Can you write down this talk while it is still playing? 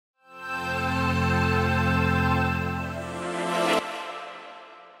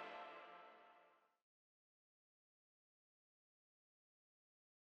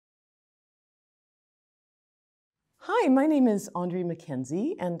Hi, my name is Andrea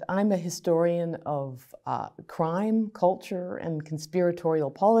McKenzie, and I'm a historian of crime, culture, and conspiratorial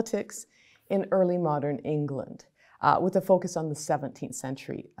politics in early modern England, with a focus on the 17th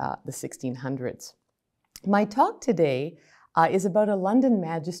century, the 1600s. My talk today is about a London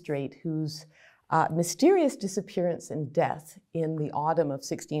magistrate whose mysterious disappearance and death in the autumn of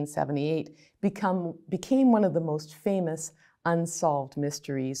 1678 became one of the most famous unsolved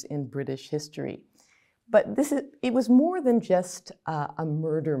mysteries in British history. But it was more than just a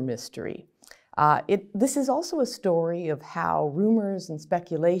murder mystery. This is also a story of how rumors and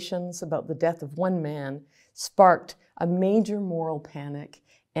speculations about the death of one man sparked a major moral panic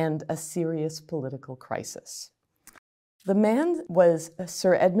and a serious political crisis. The man was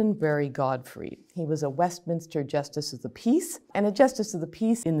Sir Edmund Berry Godfrey. He was a Westminster Justice of the Peace, and a Justice of the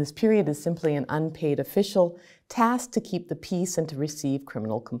Peace in this period is simply an unpaid official tasked to keep the peace and to receive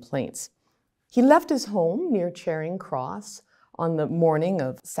criminal complaints. He left his home near Charing Cross on the morning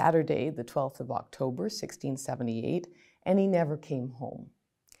of Saturday, the 12th of October, 1678, and he never came home.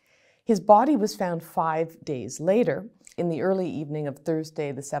 His body was found 5 days later, in the early evening of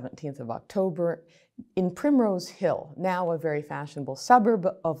Thursday, the 17th of October, in Primrose Hill, now a very fashionable suburb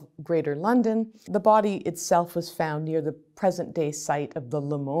of Greater London. The body itself was found near the present-day site of the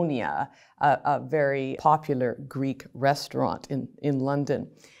Lamonia, a very popular Greek restaurant in London.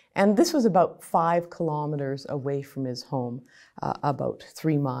 And this was about 5 kilometers away from his home, about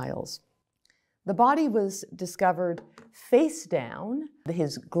 3 miles. The body was discovered face down.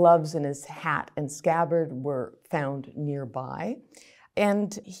 His gloves and his hat and scabbard were found nearby.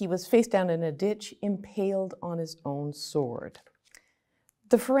 And he was face down in a ditch, impaled on his own sword.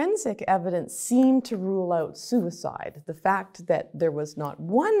 The forensic evidence seemed to rule out suicide. The fact that there was not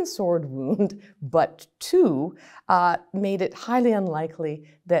one sword wound, but 2, made it highly unlikely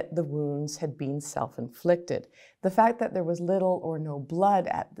that the wounds had been self-inflicted. The fact that there was little or no blood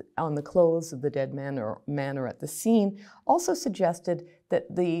on the clothes of the dead man or at the scene also suggested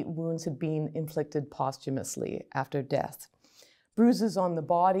that the wounds had been inflicted posthumously after death. Bruises on the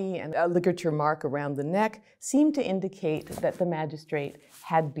body and a ligature mark around the neck seemed to indicate that the magistrate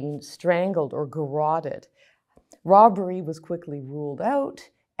had been strangled or garroted. Robbery was quickly ruled out,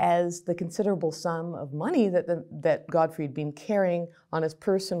 as the considerable sum of money that Godfrey had been carrying on his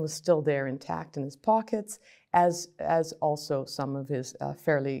person was still there intact in his pockets, as also some of his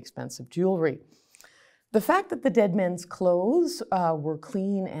fairly expensive jewelry. The fact that the dead men's clothes were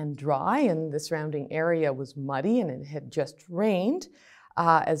clean and dry and the surrounding area was muddy and it had just rained,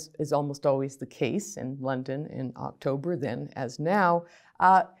 as is almost always the case in London in October then as now,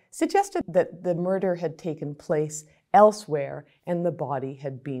 suggested that the murder had taken place elsewhere and the body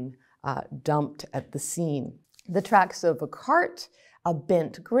had been dumped at the scene. The tracks of a cart, a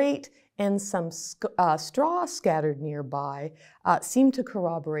bent grate, and some straw scattered nearby seemed to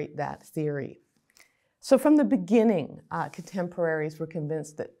corroborate that theory. So from the beginning, most contemporaries were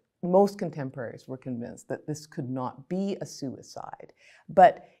convinced that this could not be a suicide,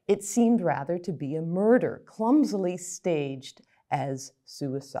 but it seemed rather to be a murder, clumsily staged as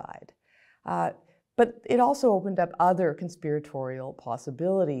suicide. But it also opened up other conspiratorial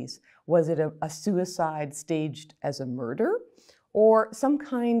possibilities. Was it a suicide staged as a murder, or some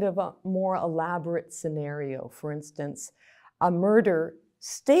kind of a more elaborate scenario? For instance, a murder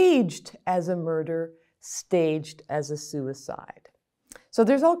staged as a murder, staged as a suicide. So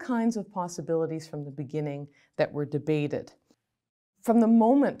there's all kinds of possibilities from the beginning that were debated. From the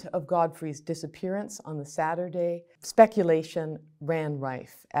moment of Godfrey's disappearance on the Saturday, speculation ran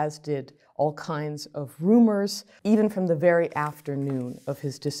rife, as did all kinds of rumors, even from the very afternoon of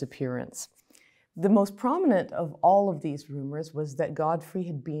his disappearance. The most prominent of all of these rumors was that Godfrey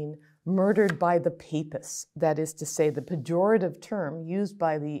had been murdered by the papists, that is to say, the pejorative term used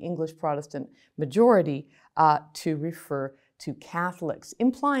by the English Protestant majority to refer to Catholics,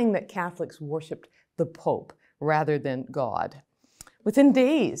 implying that Catholics worshipped the Pope rather than God. Within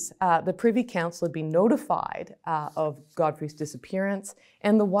days, the Privy Council had been notified of Godfrey's disappearance,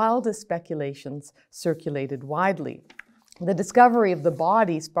 and the wildest speculations circulated widely. The discovery of the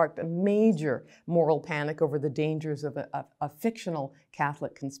body sparked a major moral panic over the dangers of a fictional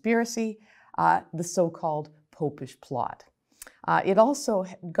Catholic conspiracy, the so-called Popish Plot.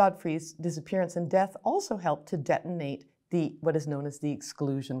 Godfrey's disappearance and death also helped to detonate what is known as the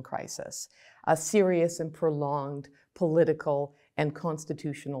Exclusion Crisis, a serious and prolonged political and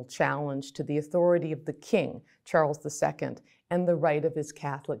constitutional challenge to the authority of the King, Charles II, and the right of his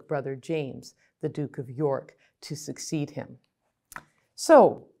Catholic brother James, the Duke of York, to succeed him.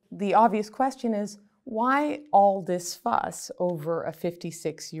 So the obvious question is, why all this fuss over a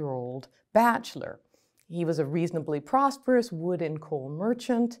 56-year-old bachelor? He was a reasonably prosperous wood and coal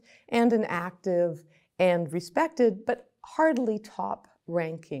merchant and an active and respected, but hardly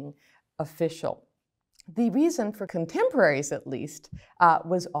top-ranking official. The reason, for contemporaries at least,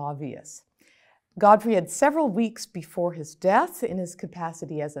 was obvious. Godfrey had several weeks before his death, in his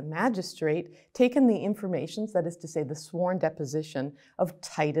capacity as a magistrate, taken the information, that is to say the sworn deposition, of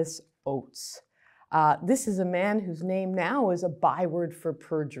Titus Oates. This is a man whose name now is a byword for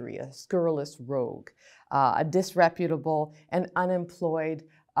perjury, a scurrilous rogue, a disreputable and unemployed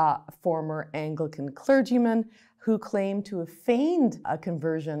former Anglican clergyman who claimed to have feigned a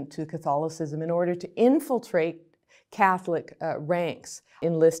conversion to Catholicism in order to infiltrate Catholic ranks,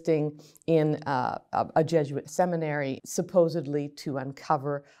 enlisting in a Jesuit seminary, supposedly to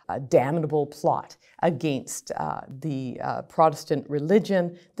uncover a damnable plot against the Protestant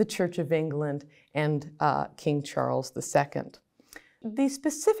religion, the Church of England, and King Charles II. The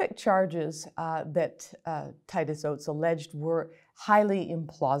specific charges that Titus Oates alleged were highly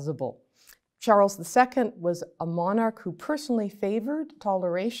implausible. Charles II was a monarch who personally favored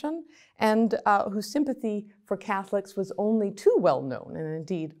toleration and whose sympathy for Catholics was only too well known and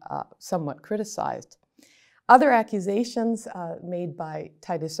indeed somewhat criticized. Other accusations made by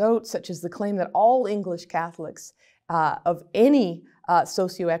Titus Oates, such as the claim that all English Catholics of any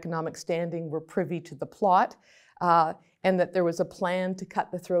socioeconomic standing were privy to the plot, and that there was a plan to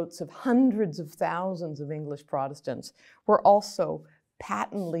cut the throats of hundreds of thousands of English Protestants, were also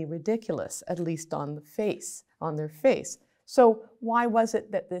patently ridiculous, at least on their face. So why was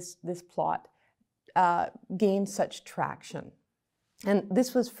it that this plot gained such traction? And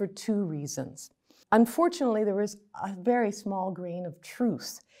this was for two reasons. Unfortunately, there was a very small grain of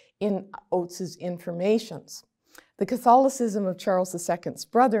truth in Oates's informations. The Catholicism of Charles II's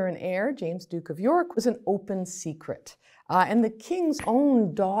brother and heir, James, Duke of York, was an open secret. And the king's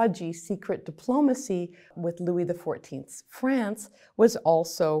own dodgy secret diplomacy with Louis XIV's France was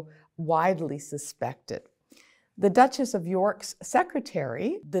also widely suspected. The Duchess of York's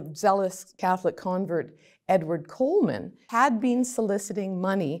secretary, the zealous Catholic convert Edward Coleman, had been soliciting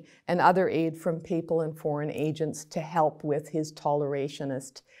money and other aid from papal and foreign agents to help with his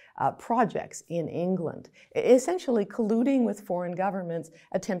tolerationist projects in England, essentially colluding with foreign governments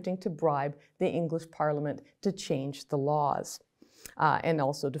attempting to bribe the English Parliament to change the laws and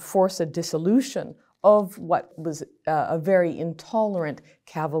also to force a dissolution of what was a very intolerant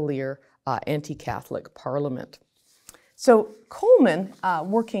Cavalier anti-Catholic Parliament. So Coleman,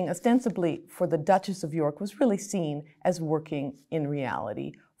 working ostensibly for the Duchess of York, was really seen as working in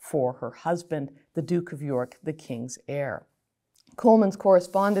reality for her husband, the Duke of York, the king's heir. Coleman's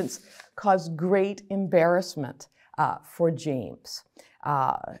correspondence caused great embarrassment for James,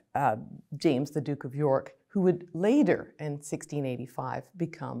 James, the Duke of York, who would later, in 1685,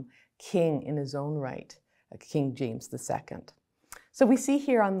 become king in his own right, King James II. So we see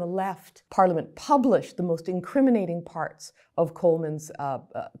here on the left, Parliament published the most incriminating parts of Coleman's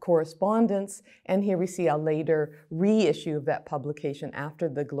correspondence, and here we see a later reissue of that publication after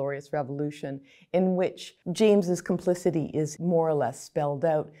the Glorious Revolution, in which James's complicity is more or less spelled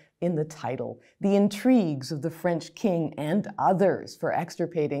out in the title, The Intrigues of the French King and Others for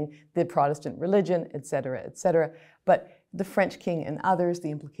Extirpating the Protestant Religion, etc., etc. But the French king and others,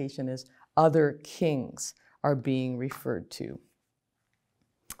 the implication is other kings are being referred to.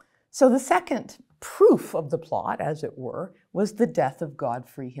 So the second proof of the plot, as it were, was the death of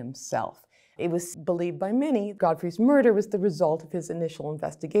Godfrey himself. It was believed by many Godfrey's murder was the result of his initial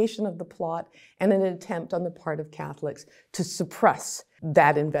investigation of the plot and an attempt on the part of Catholics to suppress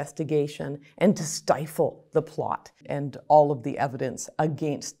that investigation and to stifle the plot and all of the evidence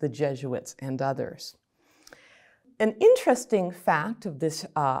against the Jesuits and others. An interesting fact of this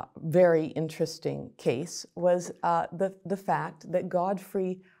very interesting case was the fact that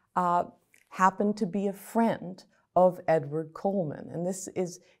Godfrey happened to be a friend of Edward Coleman. And this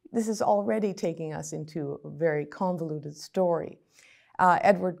is already taking us into a very convoluted story.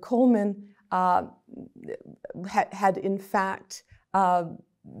 Edward Coleman had in fact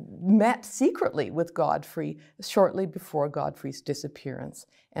met secretly with Godfrey shortly before Godfrey's disappearance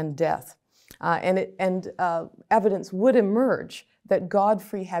and death. Evidence would emerge that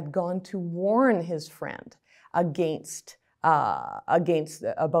Godfrey had gone to warn his friend about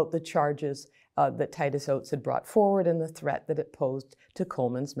the charges that Titus Oates had brought forward and the threat that it posed to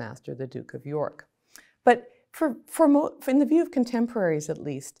Coleman's master, the Duke of York. But in the view of contemporaries at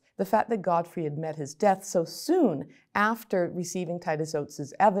least, the fact that Godfrey had met his death so soon after receiving Titus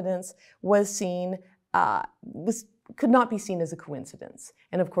Oates's evidence was seen, was could not be seen as a coincidence.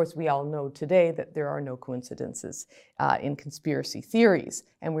 And of course, we all know today that there are no coincidences in conspiracy theories,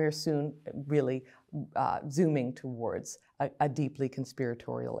 and we're soon really zooming towards a deeply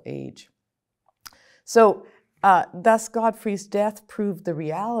conspiratorial age. So thus Godfrey's death proved the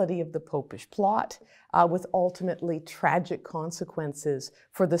reality of the Popish Plot, with ultimately tragic consequences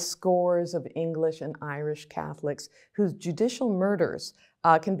for the scores of English and Irish Catholics whose judicial murders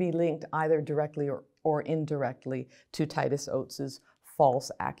can be linked either directly or indirectly to Titus Oates's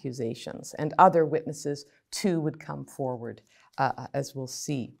false accusations. And other witnesses too would come forward, as we'll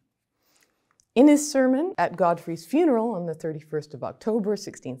see. In his sermon at Godfrey's funeral on the 31st of October,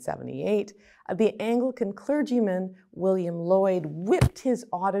 1678, the Anglican clergyman William Lloyd whipped his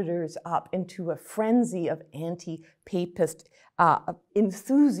auditors up into a frenzy of anti-papist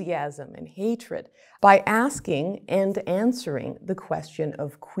enthusiasm and hatred by asking and answering the question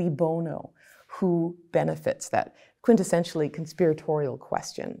of cui bono, who benefits, that quintessentially conspiratorial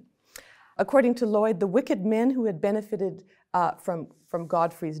question. According to Lloyd, the wicked men who had benefited from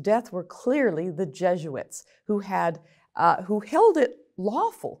Godfrey's death were clearly the Jesuits, who held it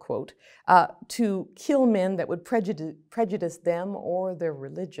lawful, quote, to kill men that would prejudice them or their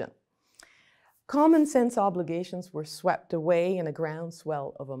religion. Common sense obligations were swept away in a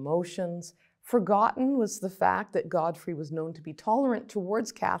groundswell of emotions. Forgotten was the fact that Godfrey was known to be tolerant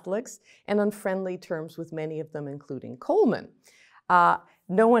towards Catholics and on friendly terms with many of them, including Colman.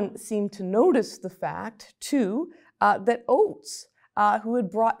 No one seemed to notice the fact, too, that Oates, who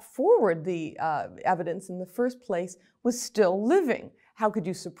had brought forward the evidence in the first place, was still living. How could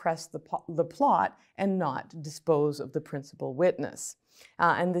you suppress the plot and not dispose of the principal witness?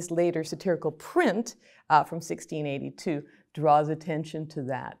 And this later satirical print from 1682 draws attention to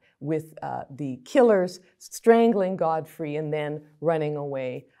that, with the killers strangling Godfrey and then running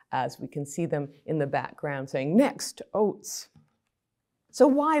away, as we can see them in the background saying, "Next, Oates." So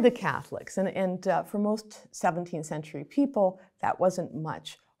why the Catholics? And for most 17th century people, that wasn't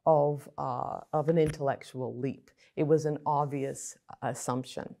much of an intellectual leap. It was an obvious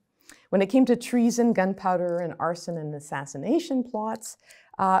assumption. When it came to treason, gunpowder, and arson and assassination plots,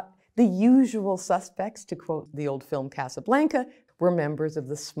 the usual suspects, to quote the old film Casablanca, were members of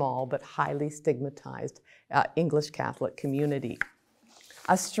the small but highly stigmatized English Catholic community.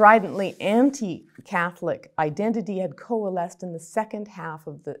 A stridently anti-Catholic identity had coalesced in the second half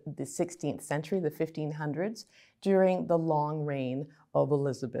of the 16th century, the 1500s, during the long reign of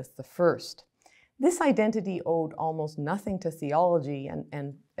Elizabeth I. This identity owed almost nothing to theology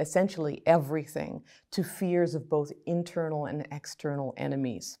and essentially everything to fears of both internal and external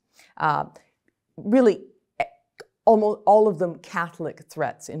enemies. Really, almost all of them Catholic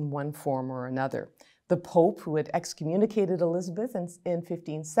threats in one form or another. The Pope, who had excommunicated Elizabeth in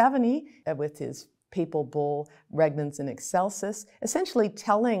 1570 with his papal bull Regnans in Excelsis, essentially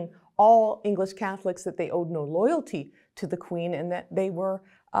telling all English Catholics that they owed no loyalty to the Queen and that they were,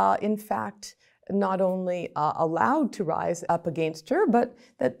 in fact, not only allowed to rise up against her, but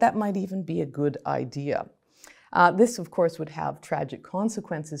that might even be a good idea. This, of course, would have tragic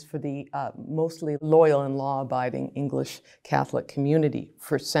consequences for the mostly loyal and law-abiding English Catholic community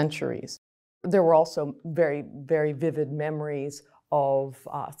for centuries. There were also very, very vivid memories of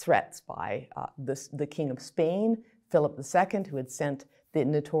threats by the King of Spain, Philip II, who had sent the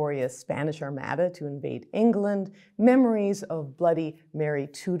notorious Spanish Armada to invade England, memories of Bloody Mary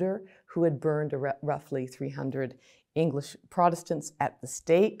Tudor, who had burned roughly 300 English Protestants at the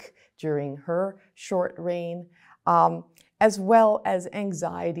stake during her short reign, as well as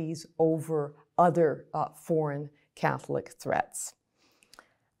anxieties over other foreign Catholic threats.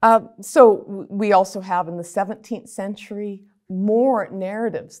 So we also have in the 17th century more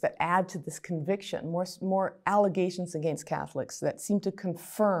narratives that add to this conviction, more allegations against Catholics that seem to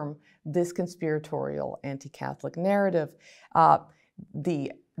confirm this conspiratorial anti-Catholic narrative.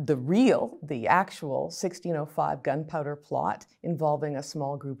 The actual 1605 gunpowder plot involving a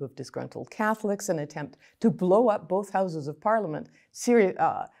small group of disgruntled Catholics, an attempt to blow up both houses of Parliament,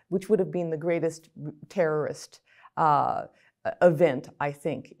 which would have been the greatest terrorist event, I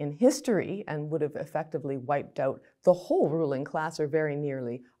think, in history, and would have effectively wiped out the whole ruling class, or very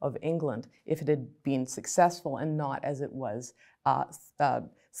nearly, of England if it had been successful and not as it was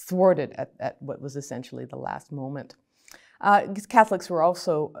thwarted at what was essentially the last moment. Catholics were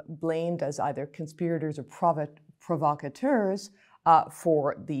also blamed as either conspirators or provocateurs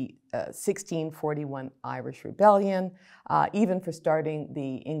for the 1641 Irish Rebellion, even for starting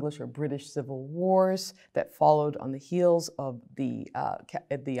the English or British Civil Wars that followed on the heels of the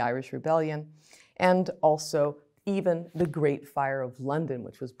Irish Rebellion, and also even the Great Fire of London,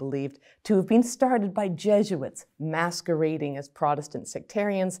 which was believed to have been started by Jesuits masquerading as Protestant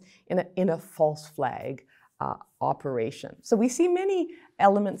sectarians in a false flag operation. So we see many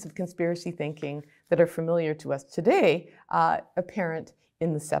elements of conspiracy thinking that are familiar to us today apparent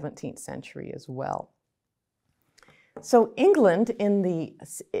in the 17th century as well. So England in the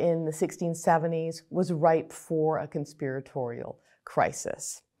 1670s was ripe for a conspiratorial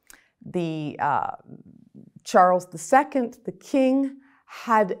crisis. Charles II, the king,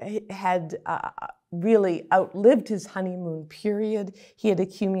 had really outlived his honeymoon period. He had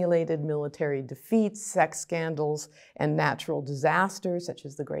accumulated military defeats, sex scandals, and natural disasters, such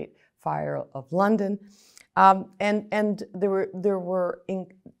as the Great Fire of London. And there were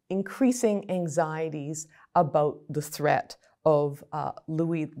increasing anxieties about the threat of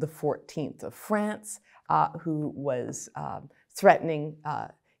Louis XIV of France, who was threatening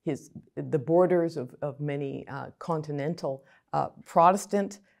the borders of many continental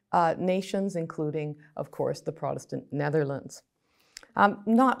Protestant nations, including, of course, the Protestant Netherlands.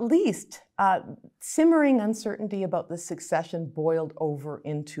 Not least, simmering uncertainty about the succession boiled over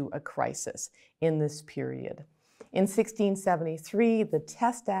into a crisis in this period. In 1673, the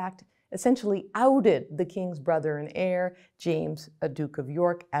Test Act essentially outed the king's brother and heir, James, Duke of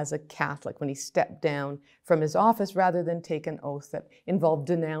York, as a Catholic when he stepped down from his office rather than take an oath that involved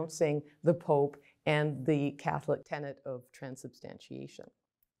denouncing the Pope and the Catholic tenet of transubstantiation.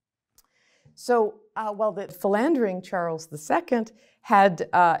 So while the philandering Charles II had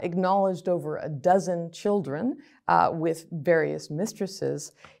acknowledged over a dozen children with various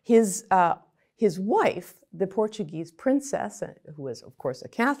mistresses, his wife, the Portuguese princess, who was, of course, a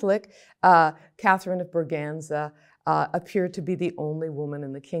Catholic, Catherine of Braganza, appeared to be the only woman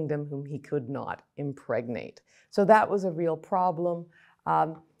in the kingdom whom he could not impregnate. So that was a real problem.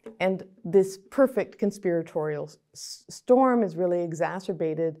 And this perfect conspiratorial storm is really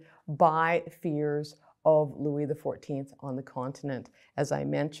exacerbated by fears of Louis XIV on the continent. As I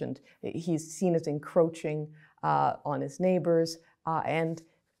mentioned, he's seen as encroaching on his neighbors, and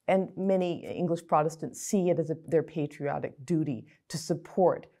many English Protestants see it as their patriotic duty to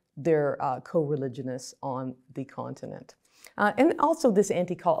support their co-religionists on the continent. And also this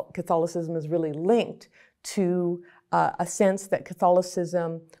anti-Catholicism is really linked to a sense that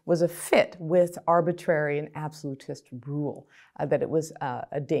Catholicism was a fit with arbitrary and absolutist rule, that it was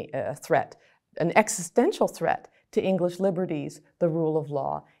a threat, an existential threat to English liberties, the rule of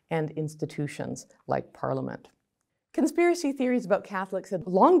law, and institutions like Parliament. Conspiracy theories about Catholics had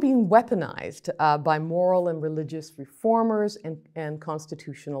long been weaponized by moral and religious reformers and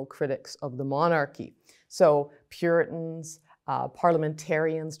constitutional critics of the monarchy. So Puritans,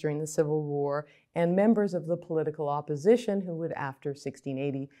 parliamentarians during the Civil War, and members of the political opposition who would, after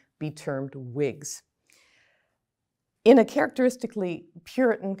 1680, be termed Whigs. In a characteristically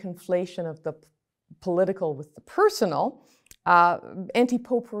Puritan conflation of the political with the personal,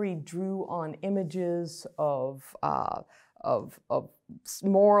 anti-popery drew on images of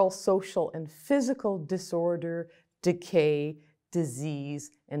moral, social, and physical disorder, decay,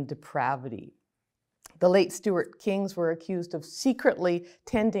 disease, and depravity. The late Stuart kings were accused of secretly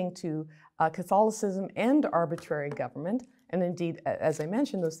tending to Catholicism and arbitrary government, and indeed, as I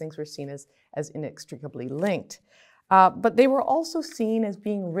mentioned, those things were seen as inextricably linked. But they were also seen as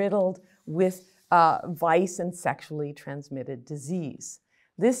being riddled with vice and sexually transmitted disease.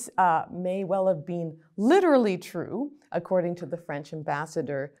 This may well have been literally true, according to the French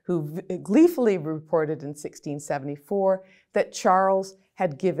ambassador, who gleefully reported in 1674 that Charles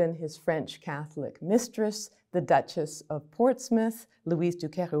had given his French Catholic mistress, the Duchess of Portsmouth, Louise du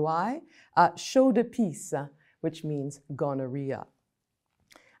Querouaille, chaux de pisse, which means gonorrhea.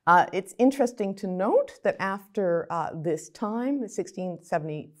 It's interesting to note that after this time,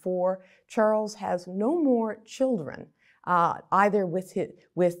 1674, Charles has no more children, either with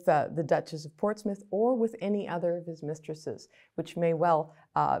the Duchess of Portsmouth or with any other of his mistresses, which may well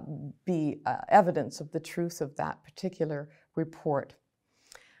be evidence of the truth of that particular report.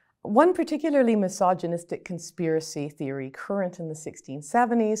 One particularly misogynistic conspiracy theory current in the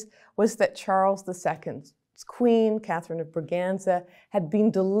 1670s was that Charles II's queen, Catherine of Braganza, had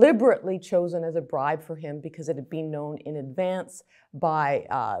been deliberately chosen as a bride for him because it had been known in advance by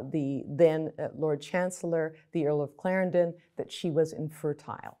the then Lord Chancellor, the Earl of Clarendon, that she was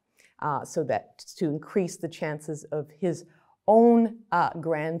infertile, so that to increase the chances of his own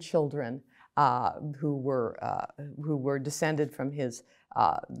grandchildren who were descended from his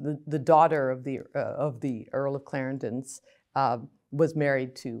the daughter of the Earl of Clarendon's was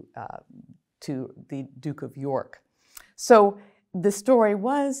married to the Duke of York. So the story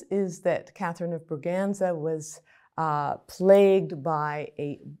is that Catherine of Braganza was plagued by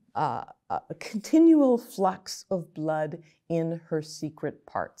a continual flux of blood in her secret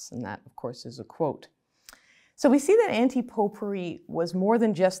parts. And that, of course, is a quote. So we see that anti-popery was more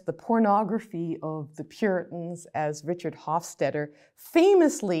than just the pornography of the Puritans, as Richard Hofstadter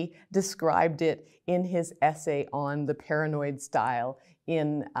famously described it in his essay on the paranoid style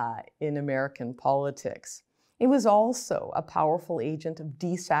in American politics. It was also a powerful agent of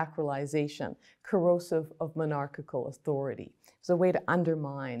desacralization, corrosive of monarchical authority. It was a way to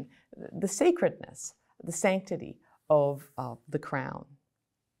undermine the sacredness, the sanctity of the crown.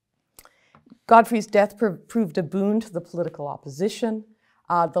 Godfrey's death proved a boon to the political opposition.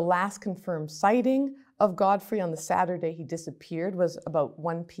 The last confirmed sighting of Godfrey on the Saturday he disappeared was about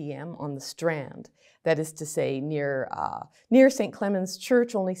 1 p.m. on the Strand. That is to say, near St. Clement's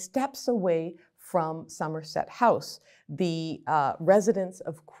Church, only steps away from Somerset House, the residence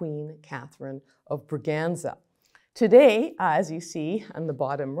of Queen Catherine of Braganza. Today, as you see on the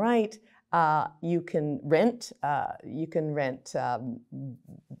bottom right, you can rent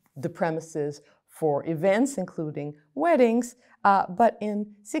the premises for events, including weddings, but in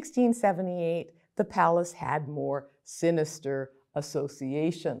 1678, the palace had more sinister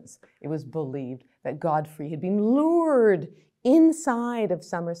associations. It was believed that Godfrey had been lured inside of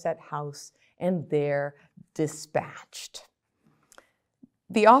Somerset House and there dispatched.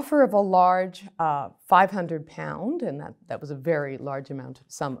 The offer of a large £500, and that was a very large amount,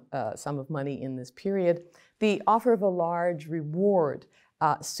 sum of money in this period, the offer of a large reward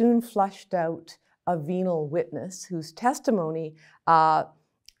soon flushed out a venal witness whose testimony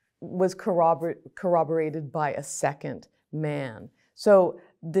was corroborated by a second man. So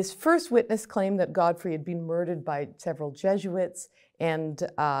this first witness claimed that Godfrey had been murdered by several Jesuits and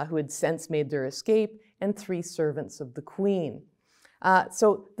who had since made their escape, and 3 servants of the Queen.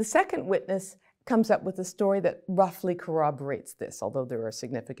 So the second witness comes up with a story that roughly corroborates this, although there are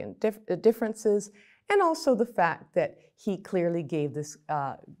significant differences, and also the fact that he clearly gave this,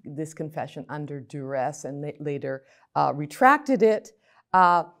 this confession under duress and later retracted it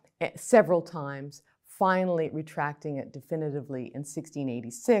several times, finally retracting it definitively in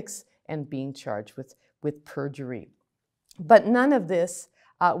 1686 and being charged with perjury. But none of this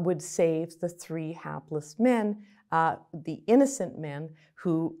would save the 3 hapless men, the innocent men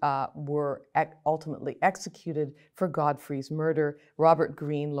who were ultimately executed for Godfrey's murder: Robert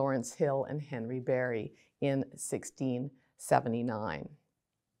Greene, Lawrence Hill, and Henry Barry in 1679.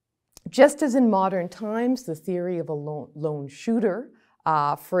 Just as in modern times, the theory of a lone shooter,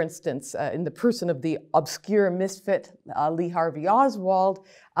 for instance, in the person of the obscure misfit Lee Harvey Oswald,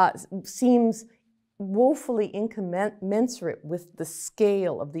 seems woefully incommensurate with the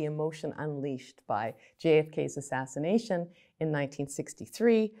scale of the emotion unleashed by JFK's assassination in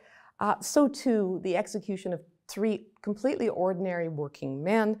 1963. So too, the execution of 3 completely ordinary working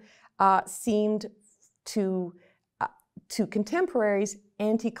men seemed to contemporaries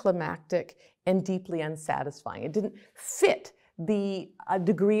anticlimactic and deeply unsatisfying. It didn't fit the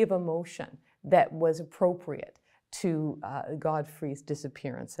degree of emotion that was appropriate to Godfrey's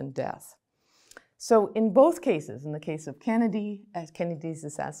disappearance and death. So in both cases, in the case of Kennedy's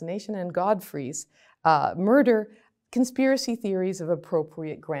assassination and Godfrey's murder, conspiracy theories of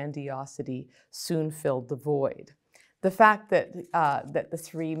appropriate grandiosity soon filled the void. The fact that the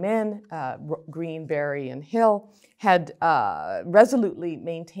 3 men, Greene, Barry, and Hill, had resolutely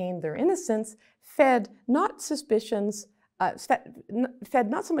maintained their innocence fed not so much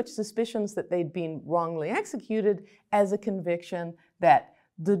suspicions that they'd been wrongly executed as a conviction that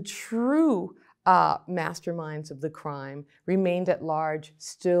the true masterminds of the crime remained at large,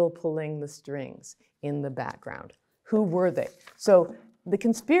 still pulling the strings in the background. Who were they? So the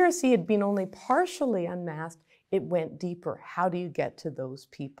conspiracy had been only partially unmasked. It went deeper. How do you get to those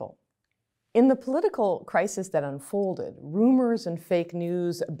people? In the political crisis that unfolded, rumors and fake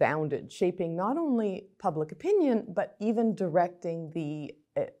news abounded, shaping not only public opinion, but even directing the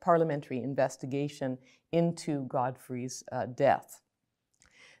parliamentary investigation into Godfrey's death.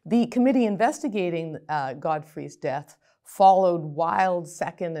 The committee investigating Godfrey's death followed wild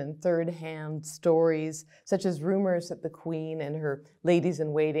second and third-hand stories, such as rumors that the Queen and her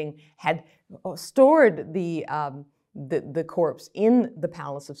ladies-in-waiting had stored the corpse in the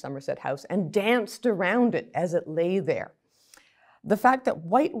Palace of Somerset House and danced around it as it lay there. The fact that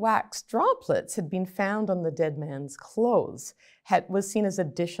white wax droplets had been found on the dead man's clothes was seen as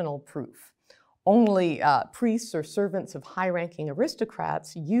additional proof. Only priests or servants of high-ranking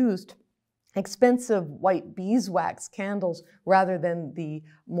aristocrats used expensive white beeswax candles rather than the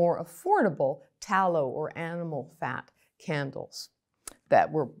more affordable tallow or animal fat candles.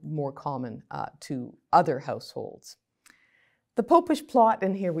 that were more common to other households. The Popish Plot,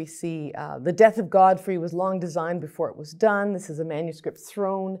 and here we see the death of Godfrey was long designed before it was done. This is a manuscript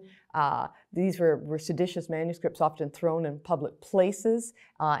thrown. These were seditious manuscripts often thrown in public places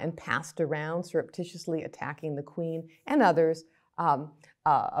and passed around, surreptitiously attacking the Queen and others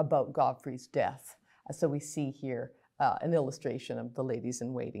about Godfrey's death. So we see here an illustration of the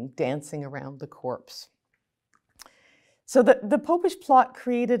ladies-in-waiting dancing around the corpse. So the Popish Plot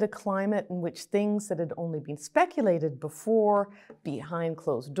created a climate in which things that had only been speculated before, behind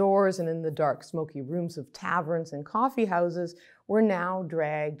closed doors and in the dark, smoky rooms of taverns and coffee houses, were now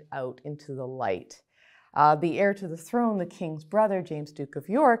dragged out into the light. The heir to the throne, the king's brother, James, Duke of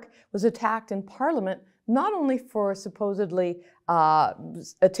York, was attacked in Parliament not only for supposedly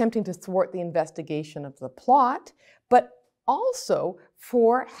attempting to thwart the investigation of the plot, but also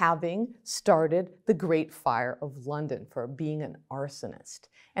for having started the Great Fire of London, for being an arsonist.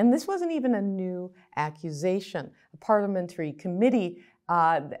 And this wasn't even a new accusation. A parliamentary committee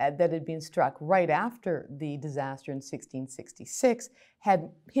that had been struck right after the disaster in 1666 had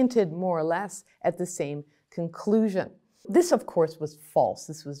hinted more or less at the same conclusion. This, of course, was false.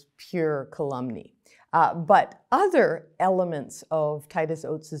 This was pure calumny. But other elements of Titus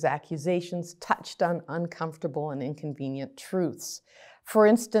Oates's accusations touched on uncomfortable and inconvenient truths. For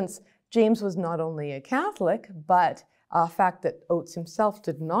instance, James was not only a Catholic, but a fact that Oates himself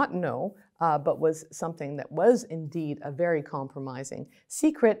did not know, but was something that was indeed a very compromising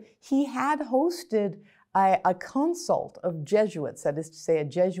secret. He had hosted a consult of Jesuits, that is to say, a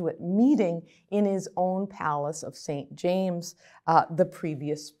Jesuit meeting in his own palace of St. James the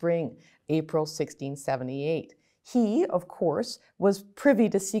previous spring, April 1678. He, of course, was privy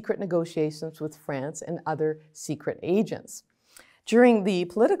to secret negotiations with France and other secret agents. During the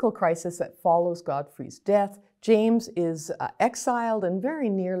political crisis that follows Godfrey's death, James is exiled and very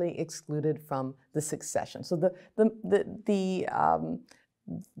nearly excluded from the succession. So the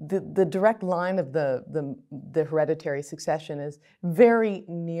direct line of the hereditary succession is very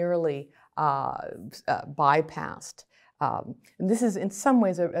nearly bypassed. And this is in some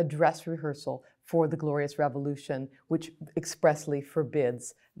ways a dress rehearsal for the Glorious Revolution, which expressly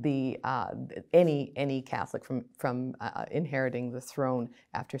forbids any Catholic from inheriting the throne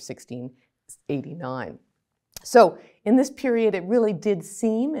after 1689. So in this period, it really did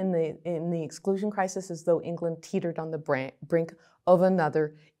seem in the exclusion crisis as though England teetered on the brink of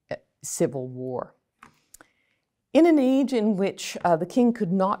another civil war. In an age in which the king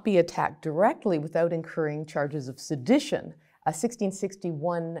could not be attacked directly without incurring charges of sedition, a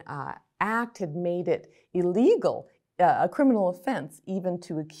 1661 act had made it illegal, a criminal offense, even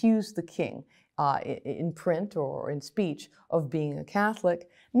to accuse the king in print or in speech of being a Catholic.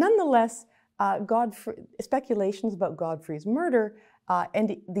 Nonetheless, speculations about Godfrey's murder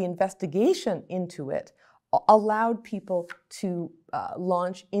and the investigation into it allowed people to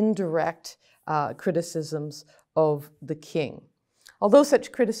launch indirect criticisms of the king. Although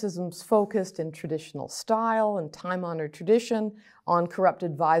such criticisms focused in traditional style and time-honored tradition on corrupt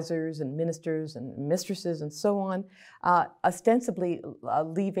advisors and ministers and mistresses and so on, ostensibly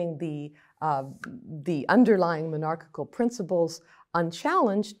leaving the underlying monarchical principles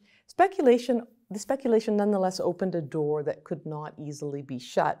unchallenged, the speculation nonetheless opened a door that could not easily be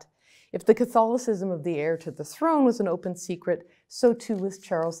shut. If the Catholicism of the heir to the throne was an open secret, so too was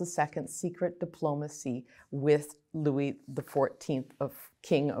Charles II's secret diplomacy with Louis XIV,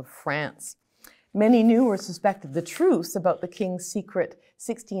 King of France. Many knew or suspected the truth about the king's secret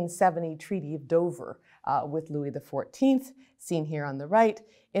 1670 Treaty of Dover with Louis XIV, seen here on the right,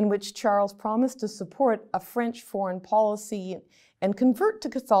 in which Charles promised to support a French foreign policy and convert to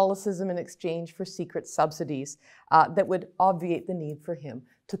Catholicism in exchange for secret subsidies that would obviate the need for him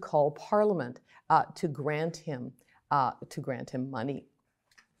to call Parliament to grant him money.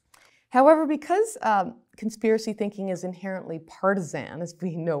 However, because conspiracy thinking is inherently partisan, as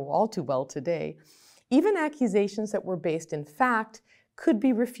we know all too well today, even accusations that were based in fact could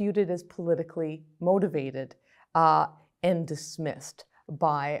be refuted as politically motivated and dismissed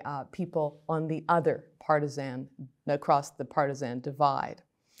by people on the other partisan, across the partisan divide.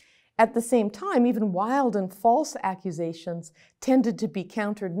 At the same time, even wild and false accusations tended to be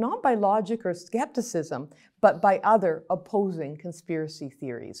countered not by logic or skepticism, but by other opposing conspiracy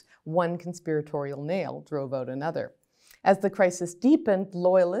theories. One conspiratorial nail drove out another. As the crisis deepened,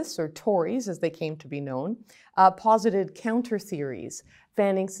 loyalists, or Tories as they came to be known, posited counter-theories,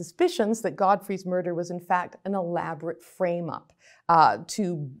 fanning suspicions that Godfrey's murder was in fact an elaborate frame-up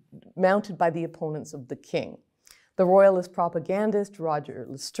mounted by the opponents of the king. The royalist propagandist Roger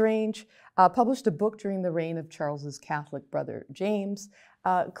Lestrange published a book during the reign of Charles's Catholic brother James,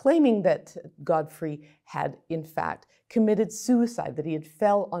 claiming that Godfrey had in fact committed suicide, that he had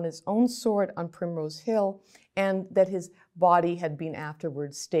fell on his own sword on Primrose Hill, and that his body had been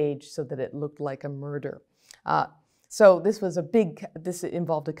afterwards staged so that it looked like a murder. So this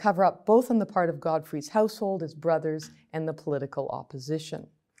involved a cover-up both on the part of Godfrey's household, his brothers, and the political opposition.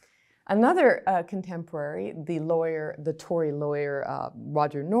 Another contemporary, the Tory lawyer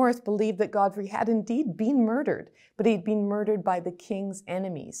Roger North, believed that Godfrey had indeed been murdered, but he'd been murdered by the king's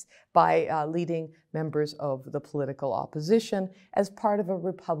enemies, by leading members of the political opposition as part of a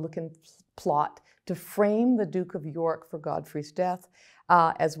Republican plot to frame the Duke of York for Godfrey's death,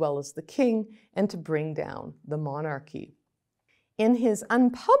 as well as the king, and to bring down the monarchy. In his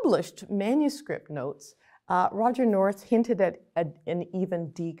unpublished manuscript notes, Roger North hinted at an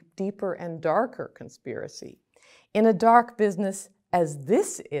even deeper and darker conspiracy. In a dark business as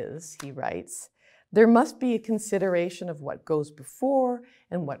this is, he writes, there must be a consideration of what goes before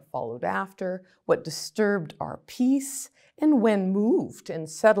and what followed after, what disturbed our peace, and when moved and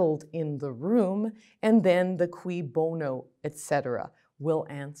settled in the room, and then the cui bono, etc., will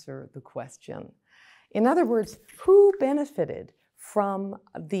answer the question. In other words, who benefited from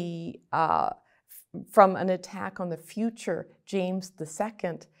an attack on the future James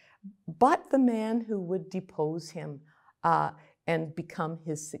II, but the man who would depose him and become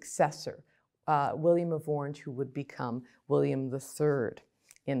his successor, William of Orange, who would become William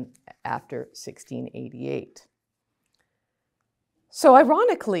III after 1688. So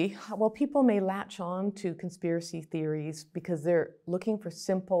ironically, while people may latch on to conspiracy theories because they're looking for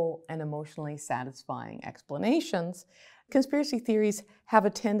simple and emotionally satisfying explanations, conspiracy theories have a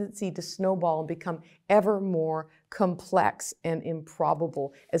tendency to snowball and become ever more complex and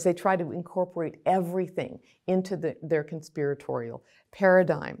improbable as they try to incorporate everything into their conspiratorial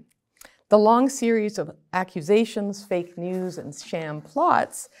paradigm. The long series of accusations, fake news, and sham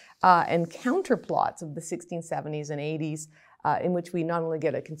plots and counterplots of the 1670s and 80s, in which we not only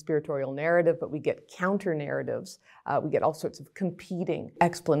get a conspiratorial narrative, but we get counter-narratives. We get all sorts of competing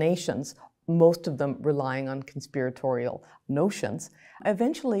explanations, most of them relying on conspiratorial notions,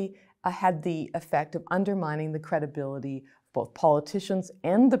 eventually had the effect of undermining the credibility of both politicians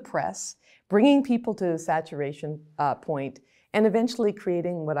and the press, bringing people to a saturation point, and eventually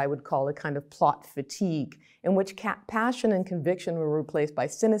creating what I would call a kind of plot fatigue, in which passion and conviction were replaced by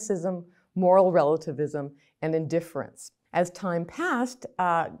cynicism, moral relativism, and indifference. As time passed,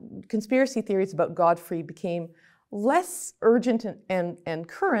 conspiracy theories about Godfrey became less urgent and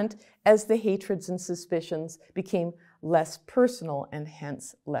current as the hatreds and suspicions became less personal and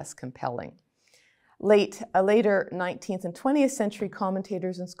hence less compelling. Later 19th and 20th century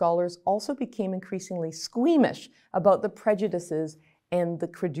commentators and scholars also became increasingly squeamish about the prejudices and the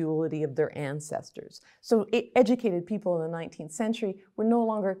credulity of their ancestors. So educated people in the 19th century were no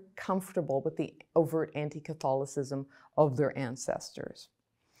longer comfortable with the overt anti-Catholicism of their ancestors.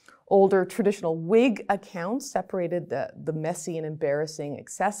 Older traditional Whig accounts separated the messy and embarrassing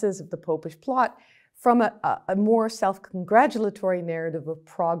excesses of the Popish Plot from a more self-congratulatory narrative of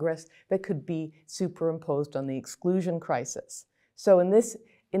progress that could be superimposed on the exclusion crisis. So in this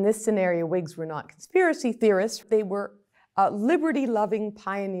scenario, Whigs were not conspiracy theorists. They were liberty-loving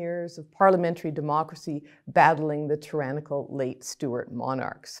pioneers of parliamentary democracy battling the tyrannical late Stuart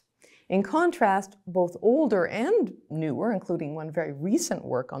monarchs. In contrast, both older and newer, including one very recent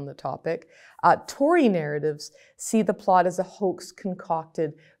work on the topic, Tory narratives see the plot as a hoax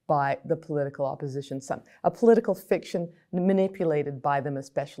concocted by the political opposition, a political fiction manipulated by them,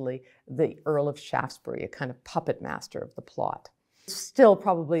 especially the Earl of Shaftesbury, a kind of puppet master of the plot. Still,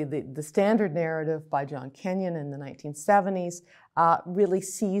 probably the standard narrative by John Kenyon in the 1970s really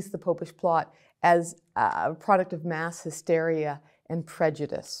sees the Popish Plot as a product of mass hysteria and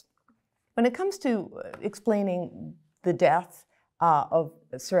prejudice. When it comes to explaining the death of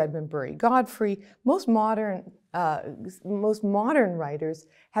Sir Edmund Berry Godfrey, most modern writers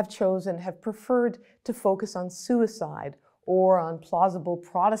have preferred to focus on suicide or on plausible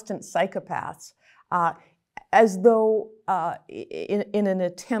Protestant psychopaths, as though in an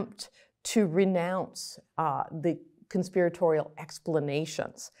attempt to renounce the conspiratorial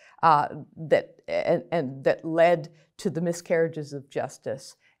explanations that led to the miscarriages of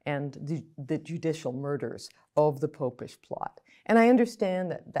justice and the judicial murders of the Popish Plot. And I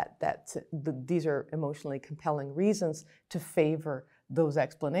understand that these are emotionally compelling reasons to favor those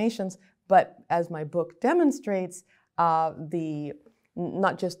explanations, but as my book demonstrates,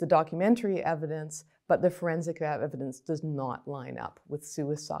 not just the documentary evidence, but the forensic evidence does not line up with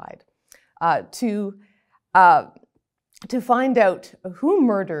suicide. To To find out who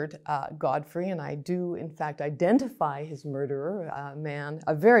murdered Godfrey, and I do in fact identify his murderer,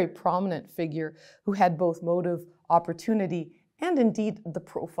 a very prominent figure who had both motive, opportunity, and indeed the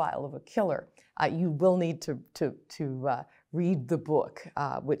profile of a killer. You will need to read the book,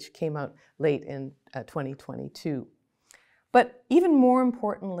 which came out late in 2022. But even more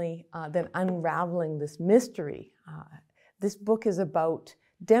importantly than unraveling this mystery, this book is about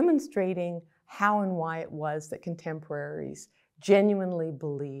demonstrating how and why it was that contemporaries genuinely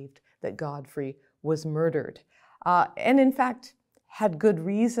believed that Godfrey was murdered, and in fact had good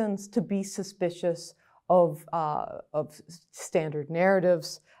reasons to be suspicious of standard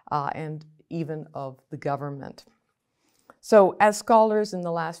narratives and even of the government. So as scholars in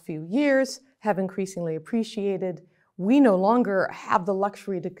the last few years have increasingly appreciated, we no longer have the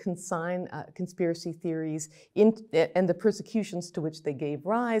luxury to consign conspiracy theories and the persecutions to which they gave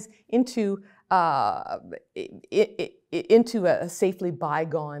rise into a safely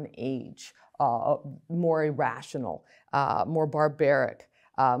bygone age, more irrational, more barbaric,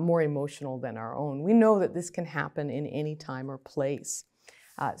 more emotional than our own. We know that this can happen in any time or place.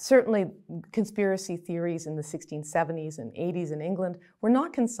 Certainly, conspiracy theories in the 1670s and 80s in England were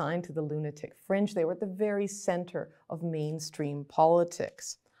not consigned to the lunatic fringe. They were at the very center of mainstream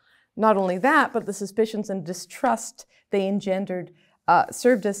politics. Not only that, but the suspicions and distrust they engendered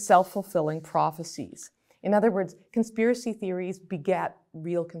served as self-fulfilling prophecies. In other words, conspiracy theories begat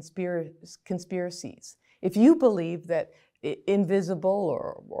real conspiracies. If you believe that invisible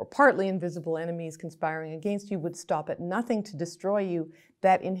or partly invisible enemies conspiring against you would stop at nothing to destroy you,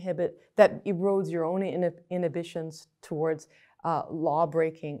 that erodes your own inhibitions towards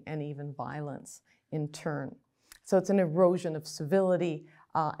law-breaking and even violence in turn. So it's an erosion of civility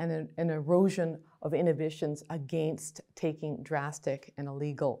and an erosion of inhibitions against taking drastic and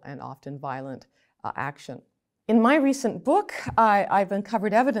illegal and often violent action. In my recent book, I've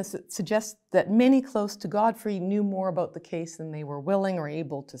uncovered evidence that suggests that many close to Godfrey knew more about the case than they were willing or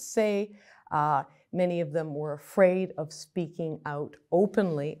able to say. Many of them were afraid of speaking out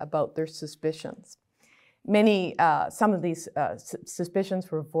openly about their suspicions. Some of these suspicions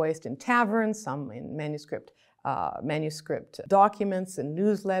were voiced in taverns, some in manuscript documents and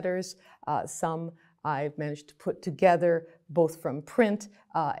newsletters, some I've managed to put together both from print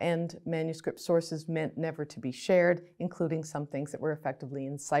and manuscript sources meant never to be shared, including some things that were effectively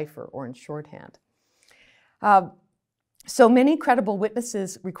in cipher or in shorthand. So many credible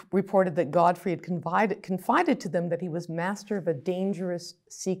witnesses reported that Godfrey had confided to them that he was master of a dangerous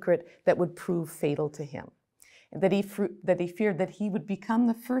secret that would prove fatal to him, and that he feared that he would become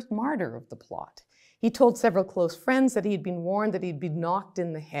the first martyr of the plot. He told several close friends that he had been warned that he'd be knocked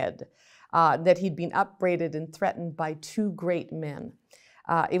in the head, that he'd been upbraided and threatened by two great men.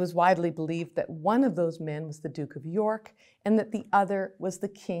 It was widely believed that one of those men was the Duke of York and that the other was the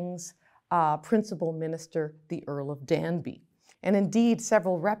king's principal minister, the Earl of Danby. And indeed,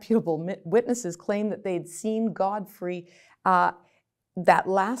 several reputable witnesses claimed that they had seen Godfrey that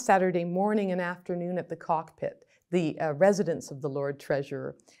last Saturday morning and afternoon at the Cockpit, the residence of the Lord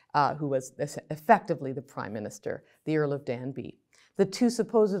Treasurer, who was effectively the Prime Minister, the Earl of Danby. The two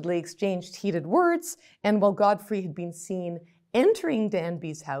supposedly exchanged heated words, and while Godfrey had been seen entering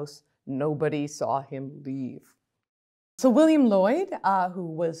Danby's house, nobody saw him leave. So William Lloyd, who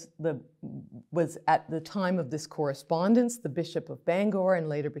was at the time of this correspondence, the Bishop of Bangor and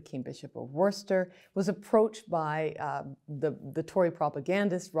later became Bishop of Worcester, was approached by the Tory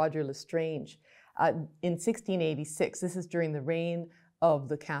propagandist Roger Lestrange in 1686. This is during the reign of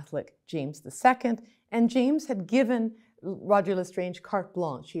the Catholic James II, and James had given Roger Lestrange carte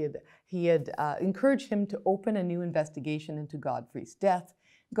blanche. He had encouraged him to open a new investigation into Godfrey's death.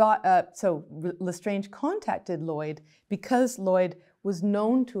 So Lestrange contacted Lloyd because Lloyd was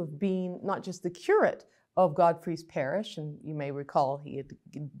known to have been not just the curate of Godfrey's parish, and you may recall he had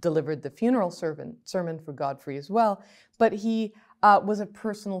delivered the funeral sermon for Godfrey as well, but he was a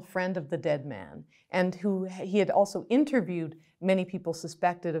personal friend of the dead man, and who he had also interviewed many people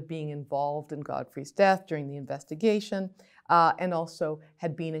suspected of being involved in Godfrey's death during the investigation, and also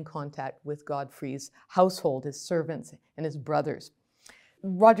had been in contact with Godfrey's household, his servants and his brothers.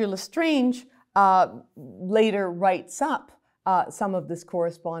 Roger Lestrange later writes up some of this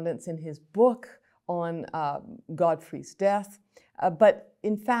correspondence in his book on Godfrey's death, but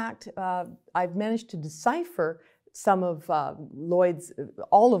in fact, I've managed to decipher some of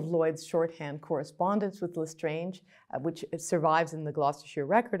all of Lloyd's shorthand correspondence with Lestrange, which survives in the Gloucestershire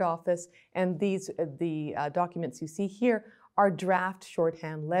Record Office, and the documents you see here are draft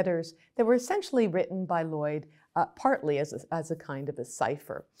shorthand letters that were essentially written by Lloyd partly as a kind of a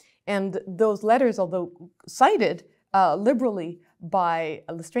cipher. And those letters, although cited liberally by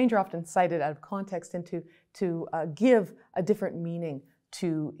Lestrange, are often cited out of context and to give a different meaning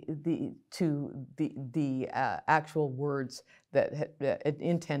to the actual words that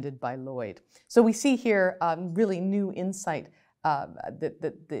intended by Lloyd. So we see here really new insight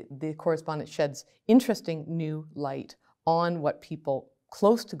that the correspondent sheds interesting new light on what people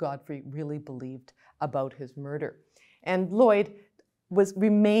close to Godfrey really believed about his murder. And Lloyd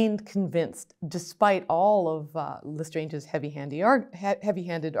remained convinced, despite all of Lestrange's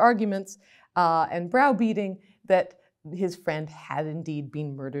heavy-handed arguments and browbeating, that his friend had indeed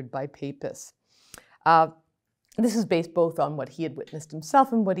been murdered by Papists. This is based both on what he had witnessed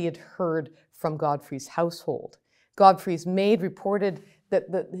himself and what he had heard from Godfrey's household. Godfrey's maid reported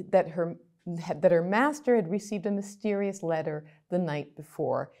that her master had received a mysterious letter the night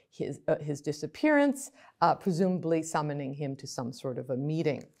before his disappearance, presumably summoning him to some sort of a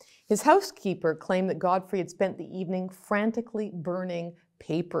meeting. His housekeeper claimed that Godfrey had spent the evening frantically burning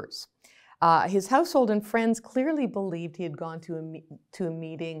papers. His household and friends clearly believed he had gone to a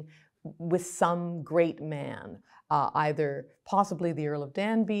meeting with some great man, either possibly the Earl of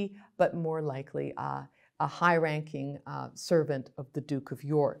Danby, but more likely a high-ranking servant of the Duke of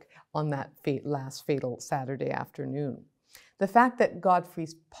York on that last fatal Saturday afternoon. The fact that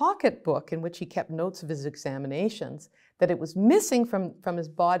Godfrey's pocketbook, in which he kept notes of his examinations, that it was missing from his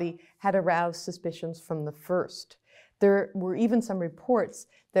body had aroused suspicions from the first. There were even some reports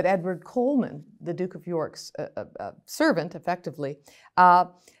that Edward Coleman, the Duke of York's servant, effectively,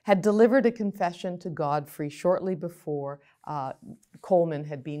 had delivered a confession to Godfrey shortly before Coleman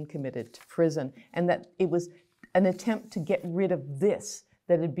had been committed to prison, and that it was an attempt to get rid of this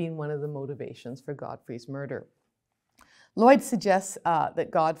that had been one of the motivations for Godfrey's murder. Lloyd suggests that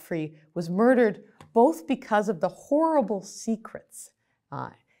Godfrey was murdered both because of the horrible secrets,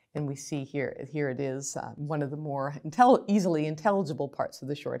 and we see here it is, one of the more easily intelligible parts of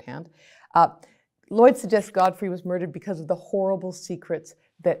the shorthand. Lloyd suggests Godfrey was murdered because of the horrible secrets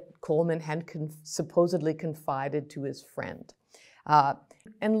that Coleman had supposedly confided to his friend.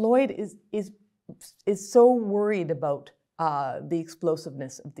 And Lloyd is so worried about the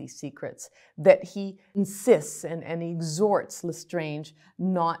explosiveness of these secrets that he insists and he exhorts Lestrange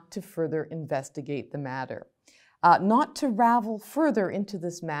not to further investigate the matter. Not to ravel further into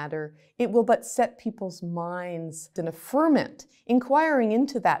this matter, it will but set people's minds in a ferment, inquiring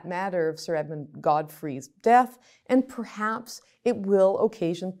into that matter of Sir Edmund Godfrey's death, and perhaps it will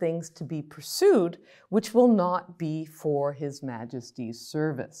occasion things to be pursued which will not be for His Majesty's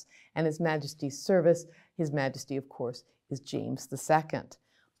service. And His Majesty's service, His Majesty, of course, is James II.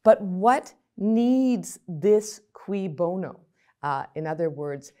 But what needs this cui bono? In other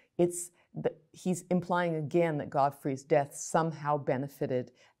words, he's implying again that Godfrey's death somehow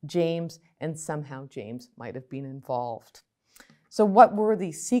benefited James, and somehow James might have been involved. So what were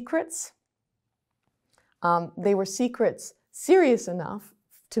these secrets? They were secrets serious enough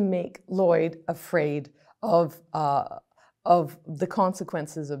to make Lloyd afraid of the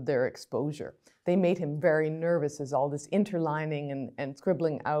consequences of their exposure. They made him very nervous, as all this interlining and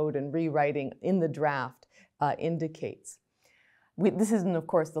scribbling out and rewriting in the draft indicates. This isn't, of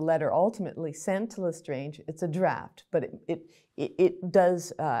course, the letter ultimately sent to Lestrange. It's a draft, but it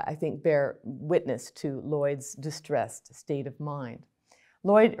does, I think, bear witness to Lloyd's distressed state of mind.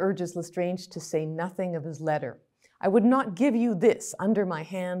 Lloyd urges Lestrange to say nothing of his letter. "I would not give you this under my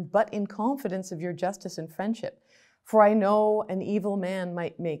hand, but in confidence of your justice and friendship. For I know an evil man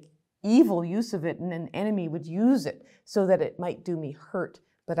might make evil use of it, and an enemy would use it so that it might do me hurt.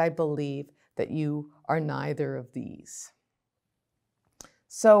 But I believe that you are neither of these."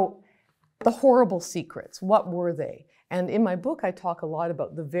 So the horrible secrets, what were they? And in my book, I talk a lot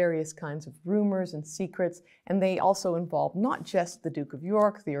about the various kinds of rumors and secrets, and they also involve not just the Duke of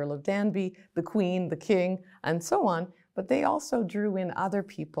York, the Earl of Danby, the Queen, the King, and so on, but they also drew in other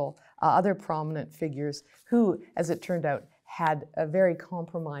people, other prominent figures who, as it turned out, had very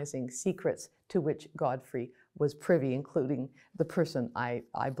compromising secrets to which Godfrey was privy, including the person I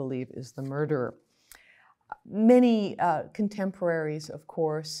believe is the murderer. Many contemporaries, of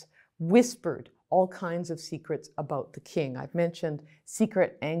course, whispered all kinds of secrets about the king. I've mentioned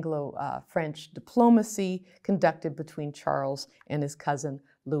secret Anglo-French diplomacy conducted between Charles and his cousin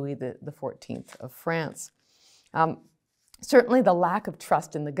Louis XIV of France. Certainly the lack of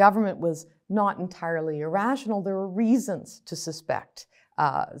trust in the government was not entirely irrational. There were reasons to suspect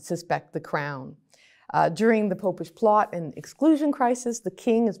the crown. During the Popish Plot and exclusion crisis, the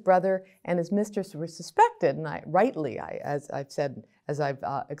king, his brother, and his mistress were suspected, and rightly, as I've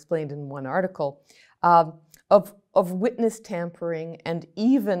explained in one article, of of witness tampering and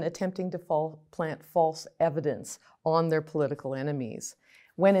even attempting to plant false evidence on their political enemies.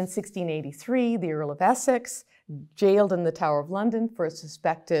 When in 1683, the Earl of Essex, jailed in the Tower of London for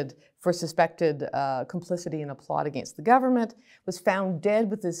suspected complicity in a plot against the government, was found dead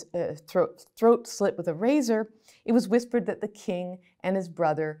with his throat slit with a razor, it was whispered that the king and his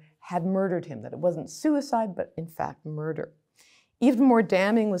brother had murdered him, that it wasn't suicide, but in fact murder. Even more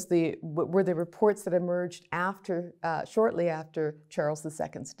damning were the reports that emerged shortly after Charles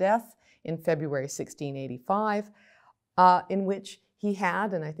II's death in February 1685, in which he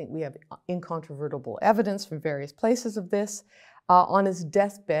had, and I think we have incontrovertible evidence from various places of this, on his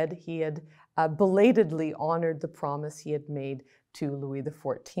deathbed he had belatedly honored the promise he had made to Louis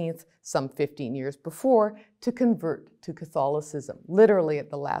XIV some 15 years before to convert to Catholicism, literally at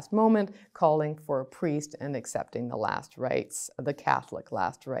the last moment, calling for a priest and accepting the last rites, the Catholic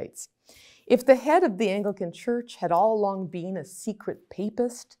last rites. If the head of the Anglican Church had all along been a secret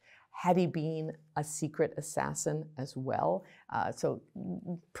papist, had he been a secret assassin as well? So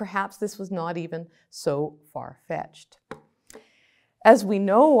perhaps this was not even so far-fetched. As we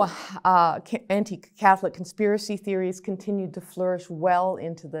know, anti-Catholic conspiracy theories continued to flourish well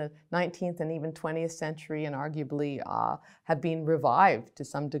into the 19th and even 20th century, and arguably have been revived to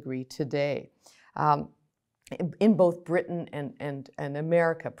some degree today, in both Britain and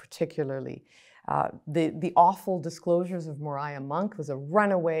America particularly. The awful disclosures of Maria Monk was a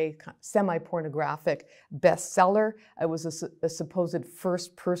runaway, semi-pornographic bestseller. It was a supposed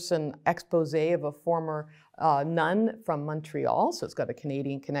first-person expose of a former nun from Montreal, so it's got a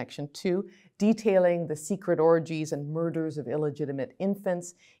Canadian connection too, detailing the secret orgies and murders of illegitimate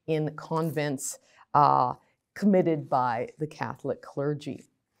infants in convents committed by the Catholic clergy.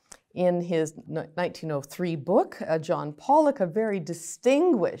 In his 1903 book, John Pollock, a very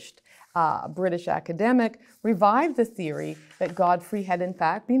distinguished British academic, revived the theory that Godfrey had in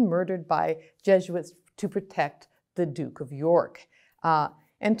fact been murdered by Jesuits to protect the Duke of York.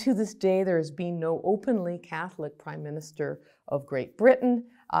 And to this day, there has been no openly Catholic Prime Minister of Great Britain.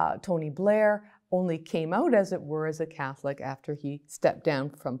 Tony Blair only came out, as it were, as a Catholic after he stepped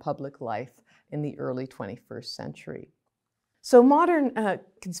down from public life in the early 21st century. So modern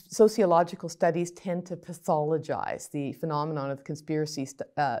sociological studies tend to pathologize the phenomenon of conspiracy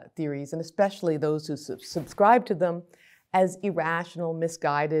theories, and especially those who subscribe to them, as irrational,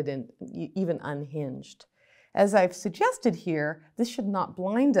 misguided, and even unhinged. As I've suggested here, this should not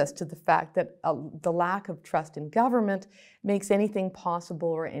blind us to the fact that the lack of trust in government makes anything possible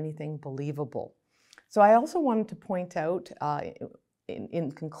or anything believable. So I also wanted to point out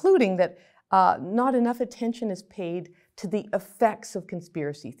in concluding that not enough attention is paid to the effects of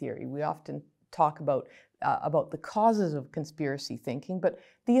conspiracy theory. We often talk about the causes of conspiracy thinking, but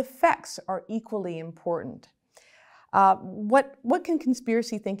the effects are equally important. What can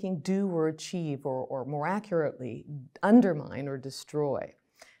conspiracy thinking do or achieve, or more accurately, undermine or destroy?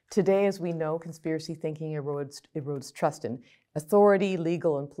 Today, as we know, conspiracy thinking erodes trust in authority,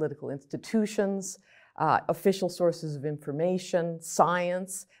 legal and political institutions, official sources of information,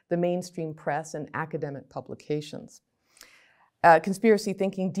 science, the mainstream press, and academic publications. Conspiracy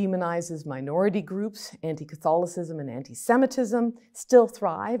thinking demonizes minority groups. Anti-Catholicism and anti-Semitism still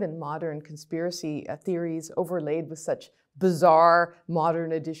thrive in modern conspiracy theories overlaid with such bizarre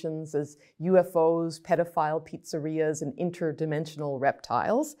modern additions as UFOs, pedophile pizzerias, and interdimensional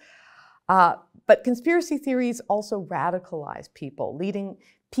reptiles. But conspiracy theories also radicalize people, leading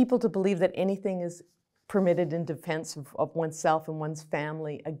people to believe that anything is permitted in defense of oneself and one's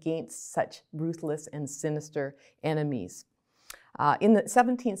family against such ruthless and sinister enemies. In the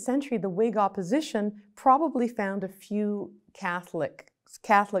 17th century, the Whig opposition probably found a few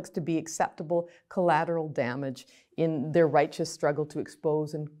Catholics to be acceptable collateral damage in their righteous struggle to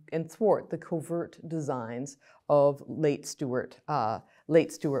expose and thwart the covert designs of late Stuart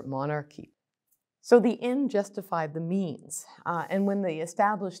monarchy. So the end justified the means, and when the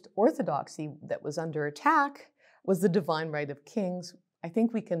established orthodoxy that was under attack was the divine right of kings, I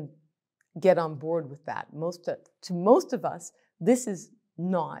think we can get on board with that. To most of us, this is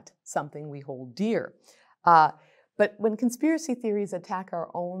not something we hold dear. But when conspiracy theories attack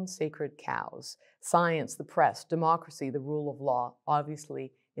our own sacred cows, science, the press, democracy, the rule of law,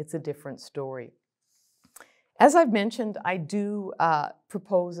 obviously it's a different story. As I've mentioned, I do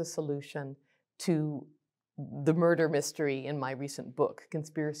propose a solution to the murder mystery in my recent book,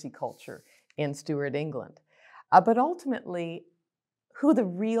 Conspiracy Culture in Stuart England. But ultimately, who the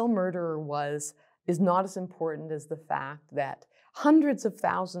real murderer was is not as important as the fact that hundreds of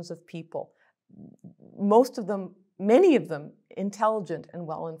thousands of people, many of them intelligent and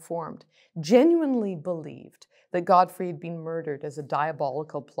well-informed, genuinely believed that Godfrey had been murdered as a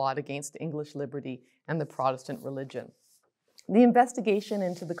diabolical plot against English liberty and the Protestant religion. The investigation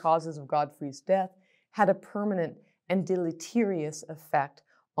into the causes of Godfrey's death had a permanent and deleterious effect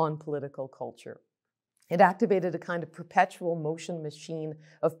on political culture. It activated a kind of perpetual motion machine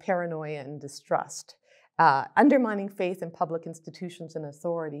of paranoia and distrust, undermining faith in public institutions and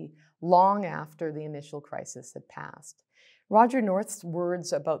authority long after the initial crisis had passed. Roger North's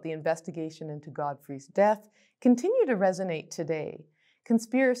words about the investigation into Godfrey's death continue to resonate today.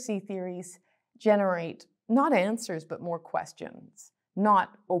 Conspiracy theories generate not answers, but more questions,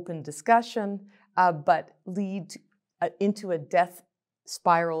 not open discussion, but lead into a death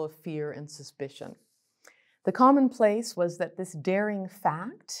spiral of fear and suspicion. The commonplace was that this daring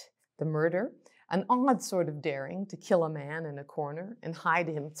fact, the murder, an odd sort of daring to kill a man in a corner and hide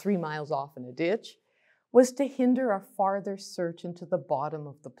him 3 miles off in a ditch, was to hinder a farther search into the bottom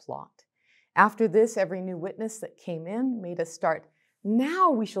of the plot. After this, every new witness that came in made us start,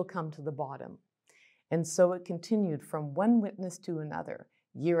 now we shall come to the bottom. And so it continued from one witness to another,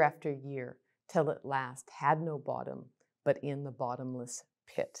 year after year, till at last had no bottom, but in the bottomless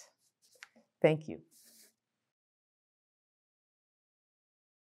pit. Thank you.